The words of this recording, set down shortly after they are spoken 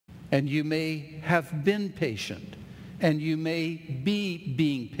and you may have been patient, and you may be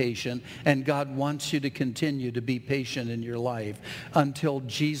being patient, and God wants you to continue to be patient in your life until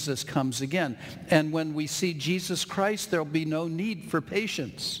Jesus comes again. And when we see Jesus Christ, there'll be no need for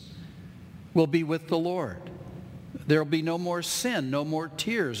patience. We'll be with the Lord. There'll be no more sin, no more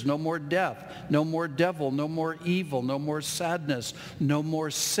tears, no more death, no more devil, no more evil, no more sadness, no more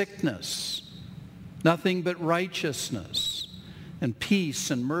sickness. Nothing but righteousness and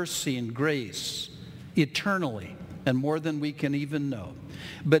peace and mercy and grace eternally, and more than we can even know.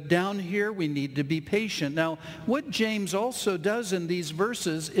 But down here we need to be patient. Now, what James also does in these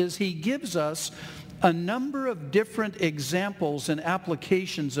verses is he gives us a number of different examples and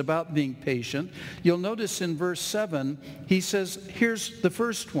applications about being patient. You'll notice in verse 7, he says, here's the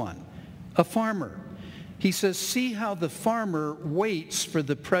first one, a farmer. He says, see how the farmer waits for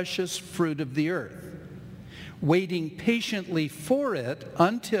the precious fruit of the earth, waiting patiently for it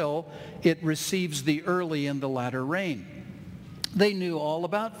until it receives the early and the latter rain. They knew all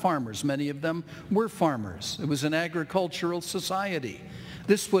about farmers. Many of them were farmers. It was an agricultural society.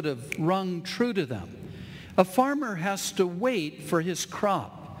 This would have rung true to them. A farmer has to wait for his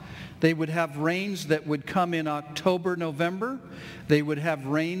crop. They would have rains that would come in October, November. They would have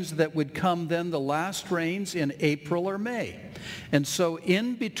rains that would come then, the last rains, in April or May. And so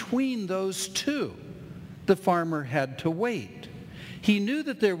in between those two, the farmer had to wait. He knew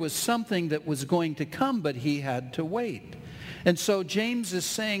that there was something that was going to come, but he had to wait. And so James is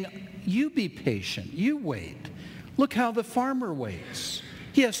saying, you be patient, you wait. Look how the farmer waits.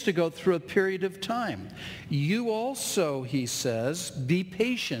 He has to go through a period of time. You also, he says, be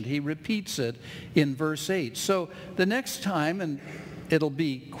patient. He repeats it in verse 8. So the next time, and it'll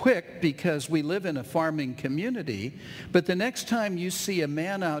be quick because we live in a farming community, but the next time you see a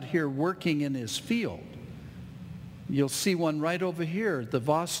man out here working in his field, you'll see one right over here, the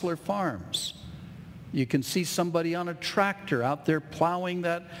Vossler Farms. You can see somebody on a tractor out there plowing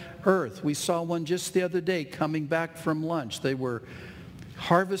that earth. We saw one just the other day coming back from lunch. They were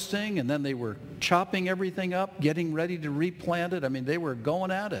harvesting, and then they were chopping everything up, getting ready to replant it. I mean, they were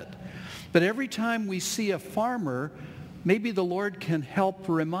going at it. But every time we see a farmer, maybe the Lord can help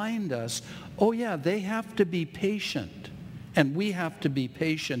remind us, oh yeah, they have to be patient, and we have to be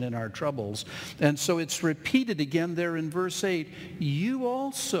patient in our troubles. And so it's repeated again there in verse 8, you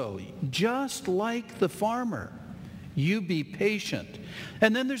also, just like the farmer, you be patient.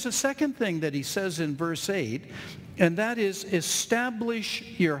 And then there's a second thing that he says in verse 8, and that is, establish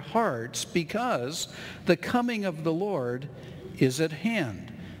your hearts because the coming of the Lord is at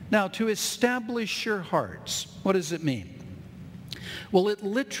hand. Now, to establish your hearts, what does it mean? Well, it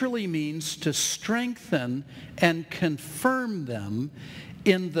literally means to strengthen and confirm them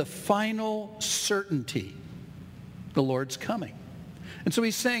in the final certainty, the Lord's coming. And so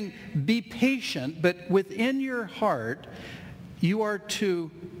he's saying, be patient, but within your heart, you are to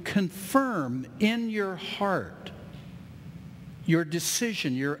confirm in your heart your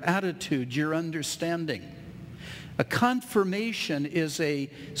decision, your attitude, your understanding. A confirmation is a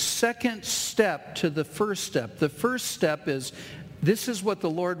second step to the first step. The first step is, this is what the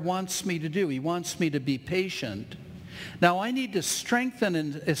Lord wants me to do. He wants me to be patient. Now I need to strengthen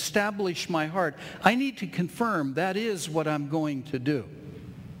and establish my heart. I need to confirm that is what I'm going to do.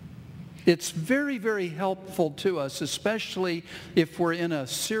 It's very, very helpful to us, especially if we're in a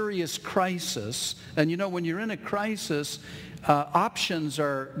serious crisis. And you know, when you're in a crisis, options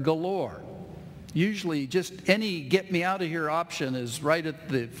are galore. Usually just any get me out of here option is right at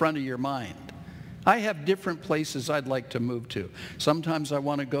the front of your mind. I have different places I'd like to move to. Sometimes I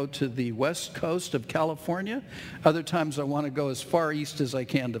want to go to the west coast of California. Other times I want to go as far east as I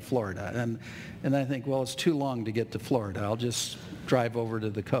can to Florida. And I think, well, it's too long to get to Florida. I'll just drive over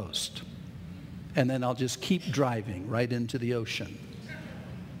to the coast. And then I'll just keep driving right into the ocean.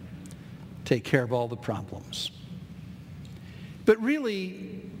 Take care of all the problems. But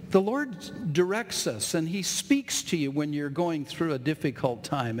really, the Lord directs us, and he speaks to you when you're going through a difficult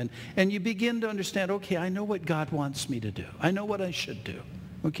time. And you begin to understand, okay, I know what God wants me to do. I know what I should do.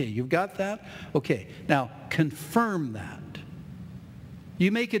 Okay, you've got that? Okay, now confirm that.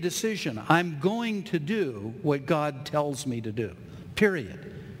 You make a decision. I'm going to do what God tells me to do,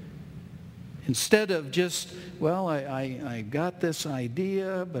 period. Instead of just, well, I got this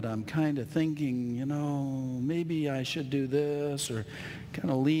idea, but I'm kind of thinking, you know, maybe I should do this, or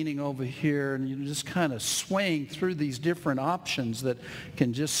kind of leaning over here, and you're just kind of swaying through these different options that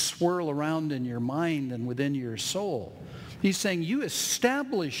can just swirl around in your mind and within your soul. He's saying, you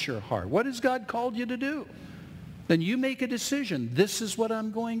establish your heart. What has God called you to do? Then you make a decision. This is what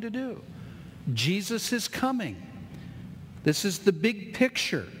I'm going to do. Jesus is coming. This is the big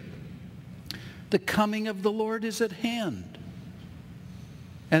picture. The coming of the Lord is at hand.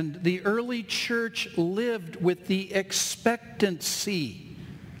 And the early church lived with the expectancy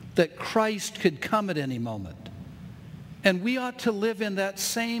that Christ could come at any moment. And we ought to live in that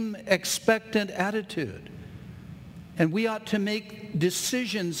same expectant attitude. And we ought to make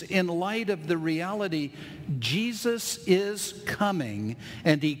decisions in light of the reality Jesus is coming,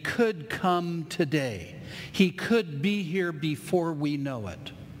 and he could come today. He could be here before we know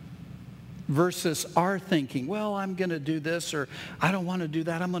it. Versus our thinking, well, I'm going to do this, or I don't want to do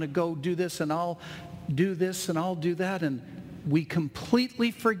that. I'm going to go do this, and I'll do this, and I'll do that. And we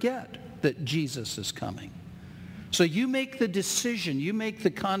completely forget that Jesus is coming. So you make the decision, you make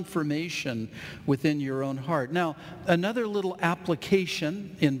the confirmation within your own heart. Now, another little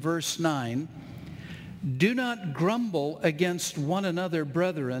application in verse 9. Do not grumble against one another,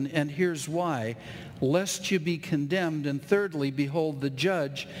 brethren, and here's why. Lest you be condemned. And thirdly, behold, the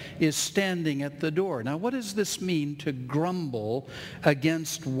judge is standing at the door. Now, what does this mean, to grumble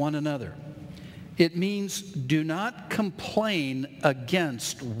against one another? It means do not complain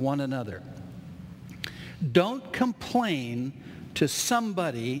against one another. Don't complain to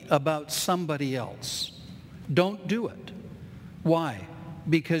somebody about somebody else. Don't do it. Why?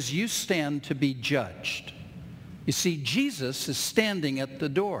 Because you stand to be judged. You see, Jesus is standing at the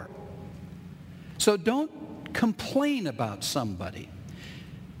door. So don't complain about somebody.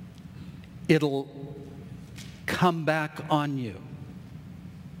 It'll come back on you.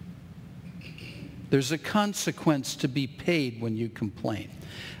 There's a consequence to be paid when you complain.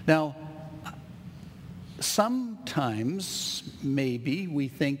 Now, sometimes, maybe, we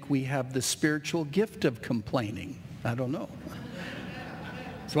think we have the spiritual gift of complaining. I don't know.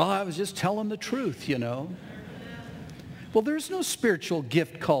 Well, I was just telling the truth, you know. Well, there's no spiritual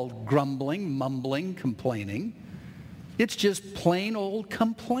gift called grumbling, mumbling, complaining. It's just plain old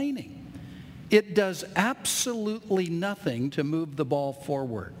complaining. It does absolutely nothing to move the ball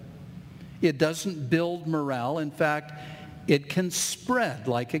forward. It doesn't build morale. In fact, it can spread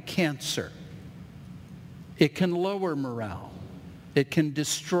like a cancer. It can lower morale. It can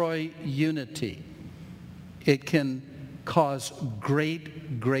destroy unity. It can cause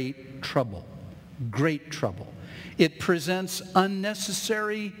great trouble. Great trouble. It presents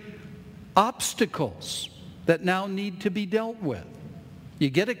unnecessary obstacles that now need to be dealt with. You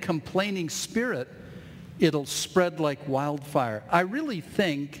get a complaining spirit, it'll spread like wildfire. I really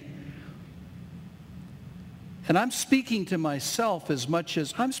think, and I'm speaking to myself as much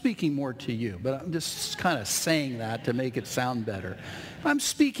as, I'm speaking more to you, but I'm just kind of saying that to make it sound better. I'm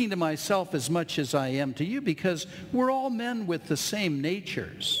speaking to myself as much as I am to you because we're all men with the same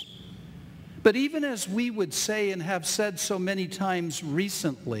natures. But even as we would say and have said so many times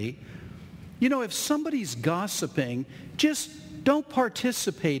recently, you know, if somebody's gossiping, just don't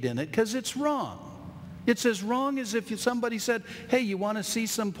participate in it because it's wrong. It's as wrong as if somebody said, hey, you want to see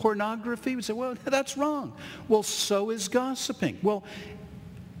some pornography? We say, well, that's wrong. Well, so is gossiping. Well,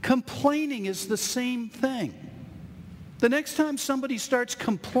 complaining is the same thing. The next time somebody starts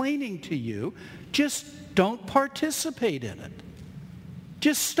complaining to you, just don't participate in it.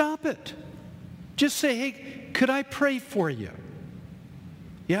 Just stop it. Just say, hey, could I pray for you?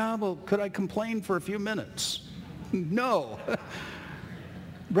 Yeah, well, could I complain for a few minutes? No.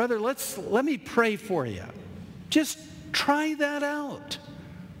 Brother, let me pray for you. Just try that out.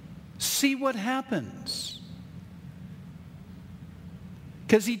 See what happens.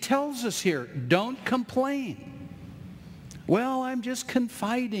 Because he tells us here, don't complain. Well, I'm just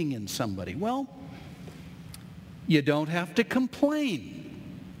confiding in somebody. Well, you don't have to complain.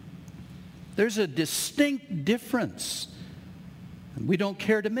 There's a distinct difference. And we don't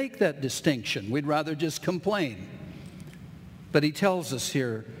care to make that distinction. We'd rather just complain. But he tells us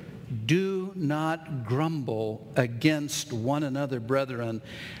here, do not grumble against one another, brethren,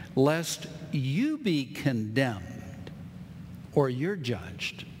 lest you be condemned or you're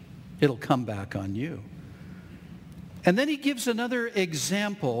judged. It'll come back on you. And then he gives another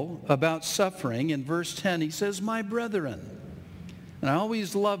example about suffering. In verse 10, he says, my brethren. And I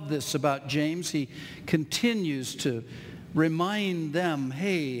always love this about James. He continues to remind them,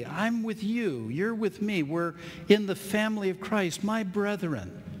 hey, I'm with you. You're with me. We're in the family of Christ, my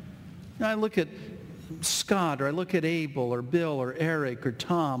brethren. And I look at Scott, or I look at Abel, or Bill, or Eric, or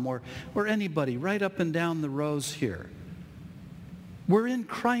Tom, or anybody right up and down the rows here. We're in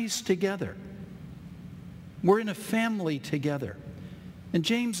Christ together. We're in a family together. And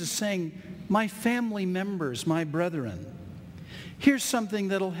James is saying, my family members, my brethren. Here's something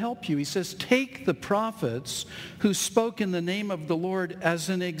that'll help you. He says, take the prophets who spoke in the name of the Lord as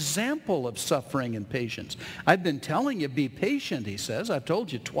an example of suffering and patience. I've been telling you, be patient, he says. I've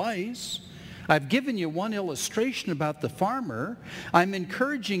told you twice. I've given you one illustration about the farmer. I'm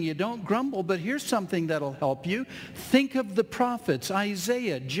encouraging you, don't grumble, but here's something that'll help you. Think of the prophets,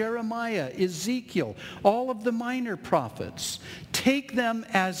 Isaiah, Jeremiah, Ezekiel, all of the minor prophets. Take them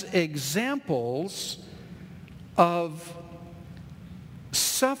as examples of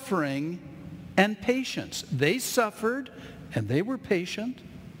suffering and patience. They suffered and they were patient.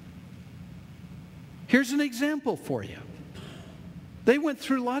 Here's an example for you. They went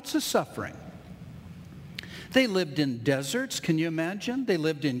through lots of suffering. They lived in deserts, can you imagine? They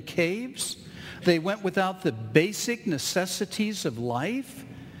lived in caves. They went without the basic necessities of life.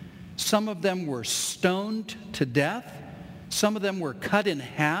 Some of them were stoned to death. Some of them were cut in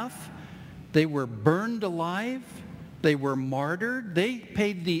half. They were burned alive. They were martyred. They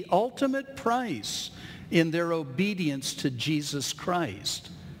paid the ultimate price in their obedience to Jesus Christ.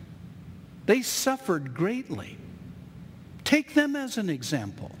 They suffered greatly. Take them as an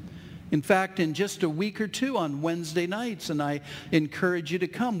example. In fact, in just a week or two on Wednesday nights, and I encourage you to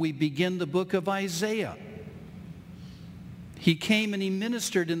come, we begin the book of Isaiah. He came and he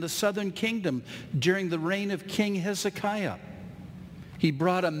ministered in the southern kingdom during the reign of King Hezekiah. He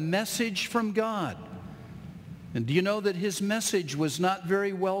brought a message from God. And do you know that his message was not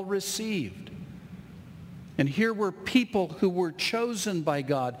very well received? And here were people who were chosen by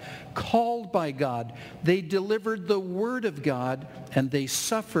God, called by God. They delivered the word of God, and they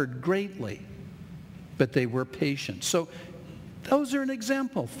suffered greatly. But they were patient. So those are an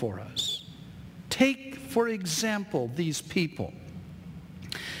example for us. Take, for example, these people.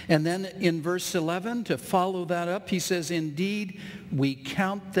 And then in verse 11, to follow that up, he says, "Indeed, we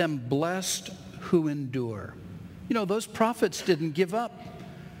count them blessed who endure." You know, those prophets didn't give up.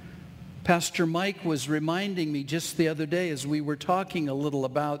 Pastor Mike was reminding me just the other day as we were talking a little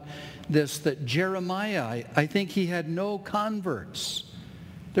about this, that Jeremiah, I think he had no converts.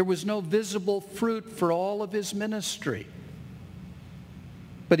 There was no visible fruit for all of his ministry.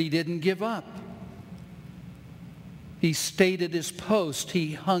 But he didn't give up. He stayed at his post.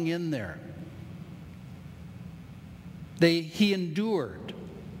 He hung in there. He endured.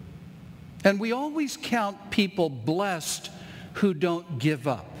 And we always count people blessed who don't give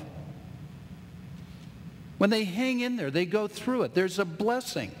up. When they hang in there, they go through it. There's a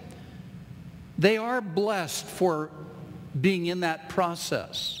blessing. They are blessed for being in that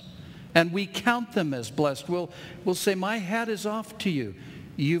process. And we count them as blessed. We'll say, my hat is off to you.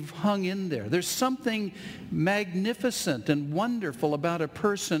 You've hung in there. There's something magnificent and wonderful about a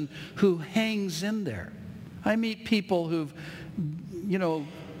person who hangs in there. I meet people who've,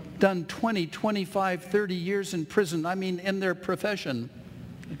 done 20, 25, 30 years in prison. I mean, in their profession.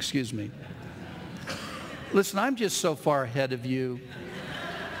 Excuse me. Listen, I'm just so far ahead of you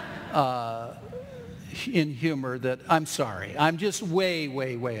in humor that I'm sorry. I'm just way,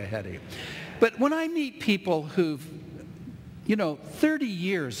 way, way ahead of you. But when I meet people who've, 30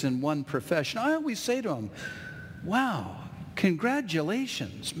 years in one profession, I always say to them, wow,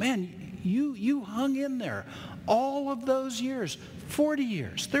 congratulations. Man, you hung in there all of those years, 40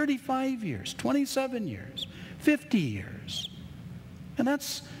 years, 35 years, 27 years, 50 years. And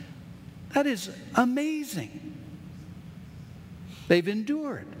that is amazing. They've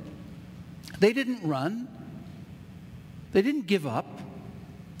endured. They didn't run. They didn't give up.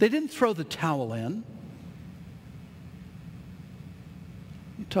 They didn't throw the towel in.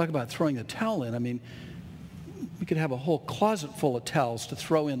 You talk about throwing the towel in. I mean, we could have a whole closet full of towels to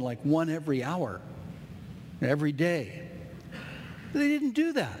throw in, like one every hour, every day. They didn't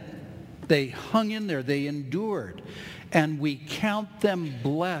do that. They hung in there. They endured. And we count them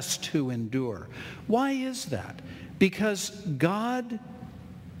blessed who endure. Why is that? Because God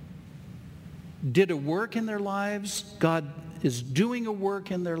did a work in their lives. God is doing a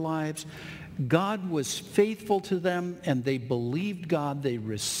work in their lives. God was faithful to them, and they believed God. They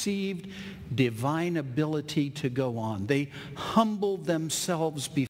received divine ability to go on. They humbled themselves before